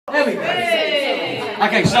There we go.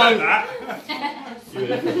 Okay, so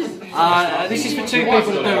this is for 2 people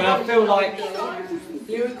to do, and I feel like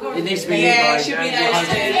it needs to be you guys. Should be those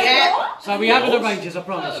two. Yeah. So we have it arranged, I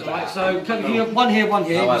promise. Right. So you have one here, one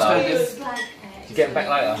here. You get back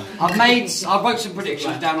later. I wrote some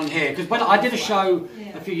predictions down on here because when I did a show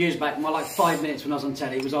a few years back, my like 5 minutes when I was on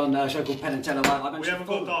telly, it was on a show called Penn and Teller. We haven't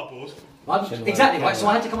got dartboard. Exactly right. So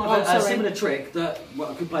I had to come up with a similar trick that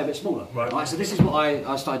I could play a bit smaller. Right. So this is what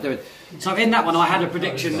I started doing. So in that one, I had a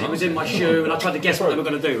prediction. It was in my shoe, and I tried to guess what they were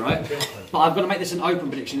going to do. Right. But I'm going to make this an open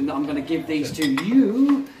prediction, and I'm going to give these to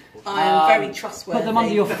you. I am very trustworthy. Put them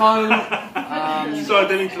under your phone. So I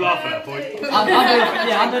don't need to laugh at that point.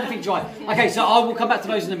 Under anything dry. Okay, so I will come back to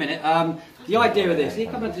those in a minute. The idea of this, you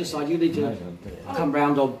come back to the side, you need to come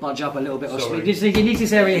round or budge up a little bit. Or you need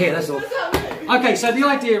this area here, that's all. Okay, so the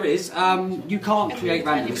idea is you can't create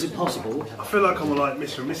random, it's impossible. I feel like I'm like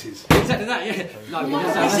Mr. and Mrs. Exactly that, yeah. No,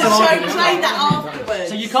 play that afterwards.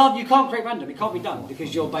 So you can't create random, it can't be done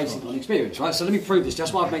because you're basing on experience, right? So let me prove this,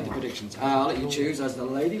 that's why I've made the predictions. I'll let you choose as the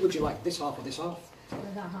lady. Would you like this half or this half?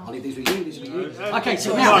 I'll leave these with you, these with you. Okay,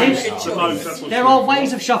 so now there are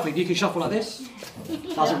ways of shuffling. You can shuffle like this.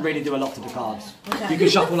 Doesn't really do a lot to the cards. You can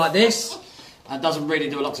shuffle like this. And doesn't really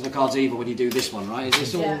do a lot to the cards either when you do this one, right?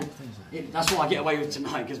 It's all, that's what I get away with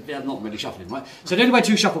tonight because I'm not really shuffling, right? So the only way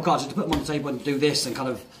to shuffle cards is to put them on the table and do this and kind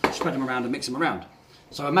of spread them around and mix them around.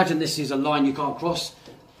 So imagine this is a line you can't cross.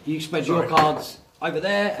 You spread your cards over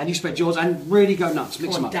there and you spread yours and really go nuts.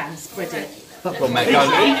 Mix them up. Dan, spread it. Well, mate, go.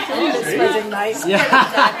 Spreading, mate.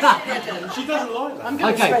 Yeah. She doesn't like that. I'm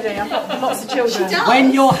good at spreading. I've got lots of children.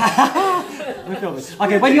 When you're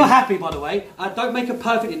okay, when you're happy, by the way, don't make a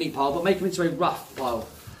perfectly neat pile, but make them into a rough pile.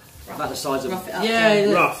 About the size of Rough. My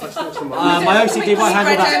OCD won't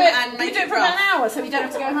handle that. And make it for an hour so you don't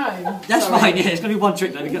have to go home. That's fine, yeah, it's going to be one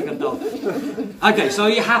trick then, you're going to get done. Okay, so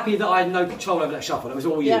you're happy that I had no control over that shuffle, that was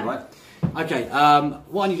all you, right? Okay,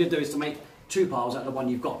 what I need to do is to make 2 piles out of the one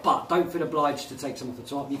you've got, but don't feel obliged to take some off the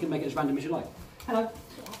top. You can make it as random as you like. Hello.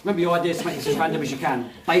 Remember, your idea is to make this as random as you can,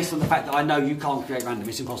 based on the fact that I know you can't create random.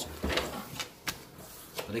 It's impossible.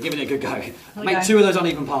 But they're giving it a good go. Okay. Make 2 of those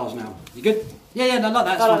uneven piles now. You good? Yeah, no, like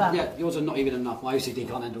that. That's fine. Yeah, yours are not even enough. My OCD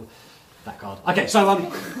can't handle that card. Okay, so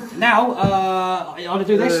now I want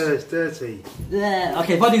to do this. It's dirty. Yeah.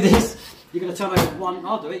 Okay, if I do this, you're going to turn over one.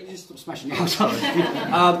 I'll do it. You just stop smashing your house up.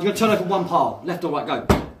 You're going to turn over one pile, left or right. Go.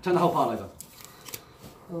 Turn the whole pile over.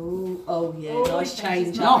 Oh yeah, nice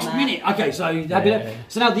change. Last minute. Okay, so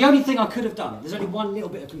so now the only thing I could have done, there's only one little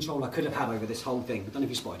bit of control I could have had over this whole thing. I don't know if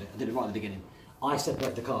you spotted it. I did it right at the beginning. I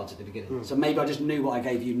separated the cards at the beginning, so maybe I just knew what I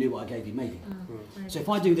gave you, maybe. So if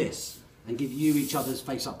I do this and give you each other's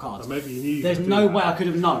face-up cards, maybe you knew there's no way I could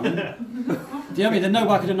have known. Do you know what I mean? There's no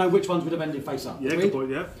way I could have known which ones would have ended face-up. Yeah, good point,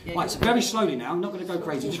 yeah. Right, so very slowly now. I'm not going to go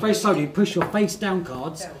crazy. Just very slowly push your face-down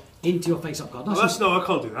cards into your face-up card. No, I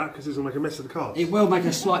can't do that because it's going to make a mess of the cards. It will make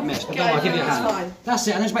a slight mess, but I'll give you a hand. Fine. That's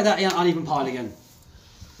it, and let's make that uneven pile again.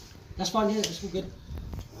 That's fine, yeah, that's all good.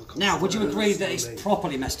 Now, would you agree that it's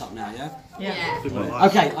properly messed up now, yeah? Yeah.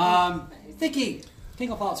 Okay, Vicky.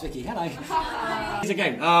 King of Hearts, Vicky, hello.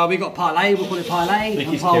 Again, we've got pile A, we'll call it pile A,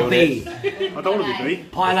 and pile B. I don't want to be B.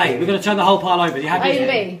 Pile A, we're going to turn the whole pile over. You happy? A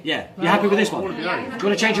and B? Yeah. You happy with this one? Do you want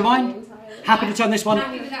to change your mind? Happy to turn this one?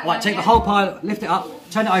 Right, take the whole pile, lift it up,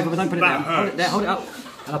 turn it over, but don't put it down. Hold it there, hold it up.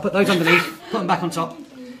 And I'll put those underneath, put them back on top.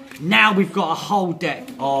 Now we've got a whole deck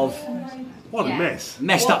of... What a mess.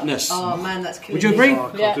 Messed upness. Oh man, that's cool. Would you agree?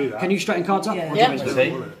 Oh, I can't do that. Can you straighten cards up? Yeah.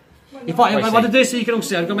 If I want to do this so you can all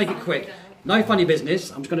see, I'm going to make it quick. No funny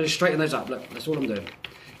business, I'm just going to straighten those up. Look, that's all I'm doing.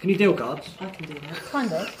 Can you deal cards? I can do that.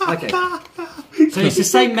 Kind of. Okay. So it's the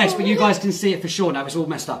same mess, but you guys can see it for sure now. It's all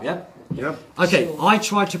messed up, yeah? Yeah. Okay, I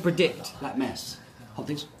tried to predict that mess. Hold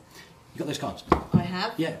things. You got those cards? I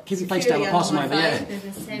have. Yeah, keep your face down, I'll pass them over,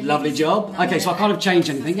 yeah. Lovely job. Okay, so I can't have changed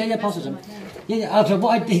anything. Yeah, pass them. Yeah, okay,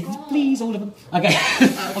 what I did, please, all of them. Okay,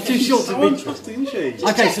 I'm too short to read.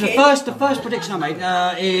 Okay, so the first prediction I made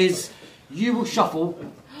is you will shuffle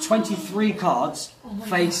 23 cards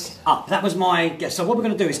face up. That was my guess. So what we're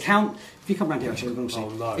going to do is count. If you come around here, actually, we're going to see. Oh,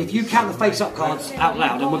 no. If you count the face up cards out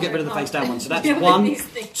loud, and we'll get rid of the face down ones. So that's 1,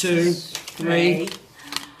 2, 3,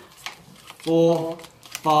 4,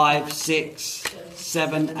 5, 6,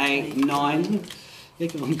 7, 8, 9.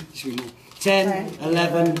 10,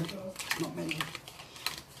 11. Not many.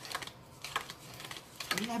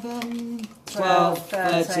 11, 12,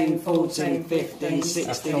 13, 14, 15,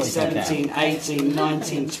 16, 17, 18,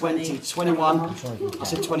 19, 20, 21. I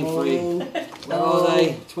said 23. Where are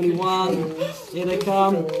they? 21. Here they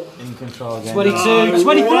come. In control again. 22.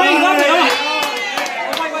 23. Lovely.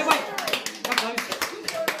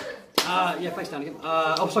 Yeah, face down again.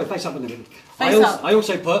 Oh, sorry, face up. Face up. I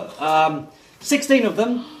also put 16 of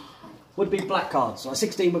them would be black cards. So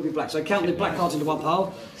 16 would be black. So count the black cards into one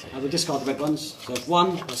pile. And we'll discard the red ones. So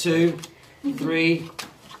 1, 2, 3,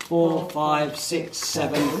 4, 5, 6,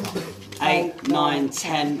 7, 8, 9,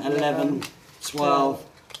 10, 11, 12,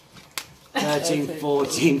 13,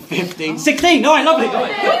 14, 15, 16. All right, lovely. All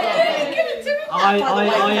right.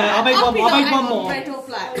 I made one more. Red or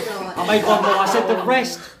black? I made one more. I said the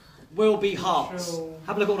rest will be hearts.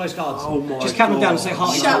 Have a look at all those cards. Oh my Just count them down and say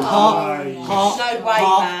heart. Shut Heart, up. heart, No way,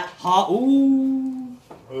 heart, Matt. heart. Ooh.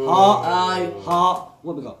 Heart, heart.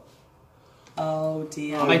 What have we got? Oh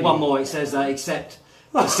dear. I made one more. It says except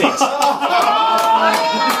the 6.